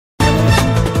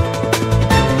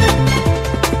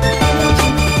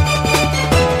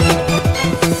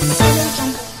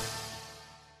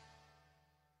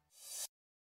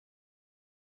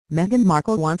Meghan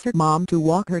Markle wants her mom to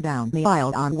walk her down the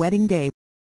aisle on wedding day.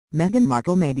 Meghan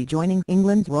Markle may be joining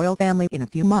England's royal family in a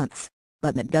few months,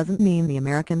 but that doesn't mean the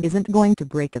American isn't going to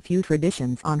break a few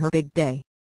traditions on her big day.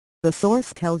 The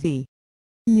source tells E!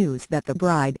 News that the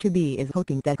bride-to-be is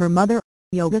hoping that her mother,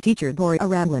 yoga teacher Dory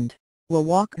Ragland, will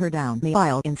walk her down the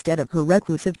aisle instead of her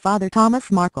reclusive father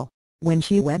Thomas Markle, when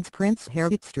she weds Prince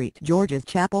Harry at St. George's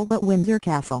Chapel at Windsor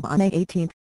Castle on May 18.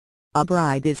 A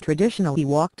bride is traditionally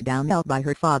walked down the aisle by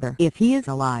her father if he is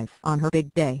alive on her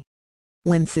big day.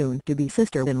 When soon-to-be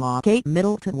sister-in-law Kate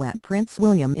Middleton wed Prince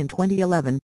William in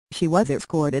 2011, she was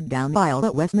escorted down the aisle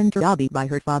at Westminster Abbey by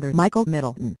her father Michael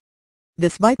Middleton.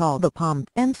 Despite all the pomp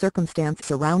and circumstance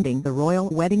surrounding the royal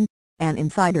wedding, an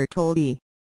insider told E!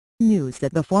 News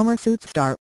that the former Suits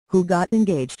star, who got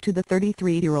engaged to the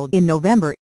 33-year-old in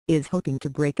November, is hoping to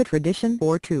break a tradition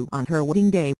or two on her wedding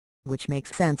day, which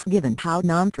makes sense given how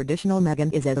non-traditional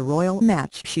Meghan is at a royal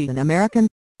match. She's an American,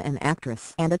 an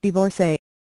actress and a divorcee.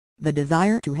 The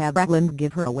desire to have Ragland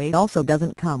give her away also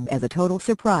doesn't come as a total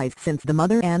surprise since the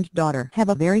mother and daughter have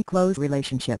a very close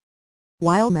relationship.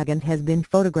 While Meghan has been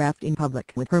photographed in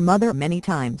public with her mother many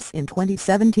times in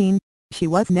 2017, she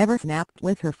was never snapped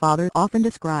with her father, often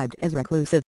described as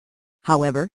reclusive.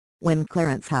 However, when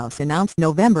Clarence House announced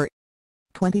November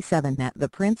 27 that the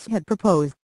prince had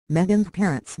proposed, Meghan's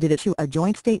parents did issue a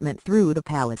joint statement through the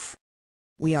palace.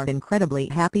 "We are incredibly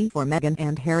happy for Meghan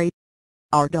and Harry.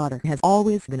 Our daughter has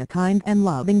always been a kind and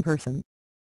loving person.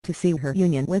 To see her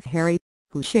union with Harry,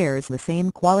 who shares the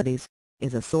same qualities,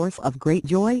 is a source of great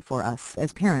joy for us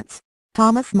as parents,"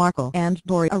 Thomas Markle and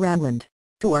Dory Ragland,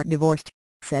 who are divorced,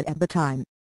 said at the time.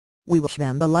 "We wish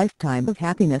them a lifetime of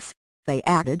happiness," they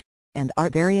added, and are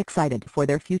very excited for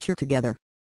their future together.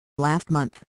 Last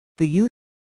month, the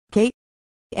U.K.'s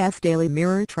Daily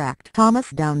Mirror tracked Thomas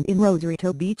down in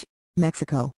Rosarito Beach,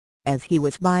 Mexico, as he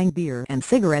was buying beer and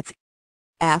cigarettes.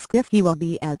 Asked if he will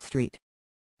be at St.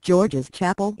 George's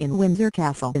Chapel in Windsor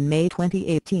Castle in May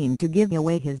 2018 to give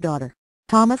away his daughter,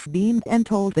 Thomas beamed and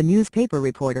told the newspaper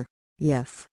reporter,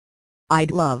 "Yes. I'd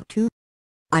love to.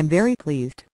 I'm very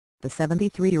pleased," the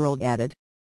 73-year-old added.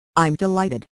 "I'm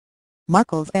delighted."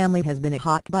 Markle's family has been a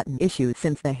hot-button issue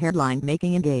since the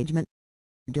headline-making engagement.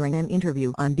 During an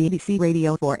interview on BBC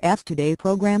Radio 4's Today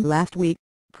program last week,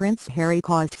 Prince Harry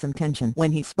caused some tension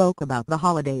when he spoke about the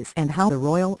holidays and how the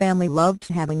royal family loved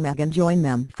having Meghan join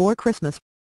them for Christmas.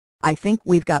 "I think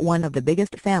we've got one of the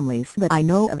biggest families that I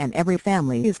know of, and every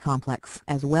family is complex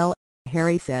as well,"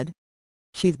 Harry said.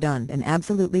 "She's done an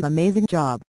absolutely amazing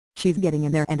job. She's getting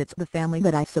in there, and it's the family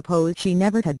that I suppose she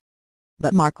never had."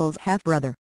 But Markle's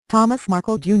half-brother, Thomas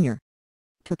Markle Jr.,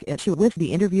 took issue with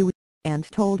the interview, and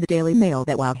told the Daily Mail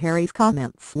that while Harry's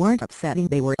comments weren't upsetting,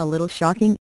 they were a little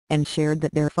shocking, and shared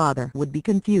that their father would be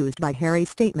confused by Harry's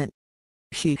statement.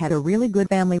 "She had a really good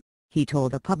family," he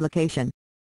told the publication.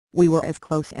 "We were as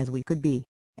close as we could be,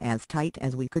 as tight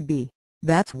as we could be.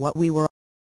 That's what we were.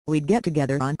 We'd get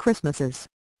together on Christmases,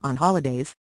 on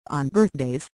holidays, on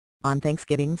birthdays, on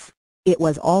Thanksgivings. It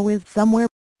was always somewhere.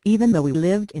 Even though we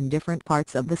lived in different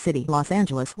parts of the city, Los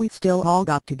Angeles, we still all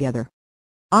got together.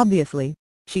 Obviously,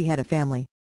 she had a family.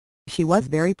 She was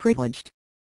very privileged.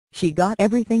 She got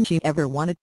everything she ever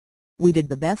wanted. We did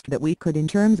the best that we could in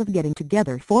terms of getting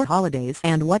together for holidays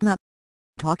and whatnot."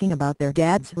 Talking about their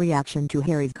dad's reaction to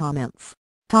Harry's comments,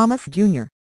 Thomas Jr.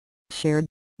 shared,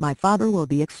 "My father will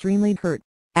be extremely hurt,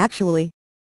 actually.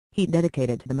 He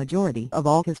dedicated the majority of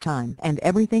all his time and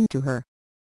everything to her.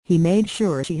 He made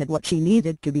sure she had what she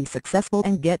needed to be successful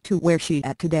and get to where she's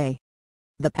at today."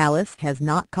 The palace has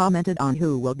not commented on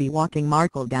who will be walking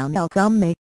Markle down the aisle come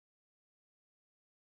May.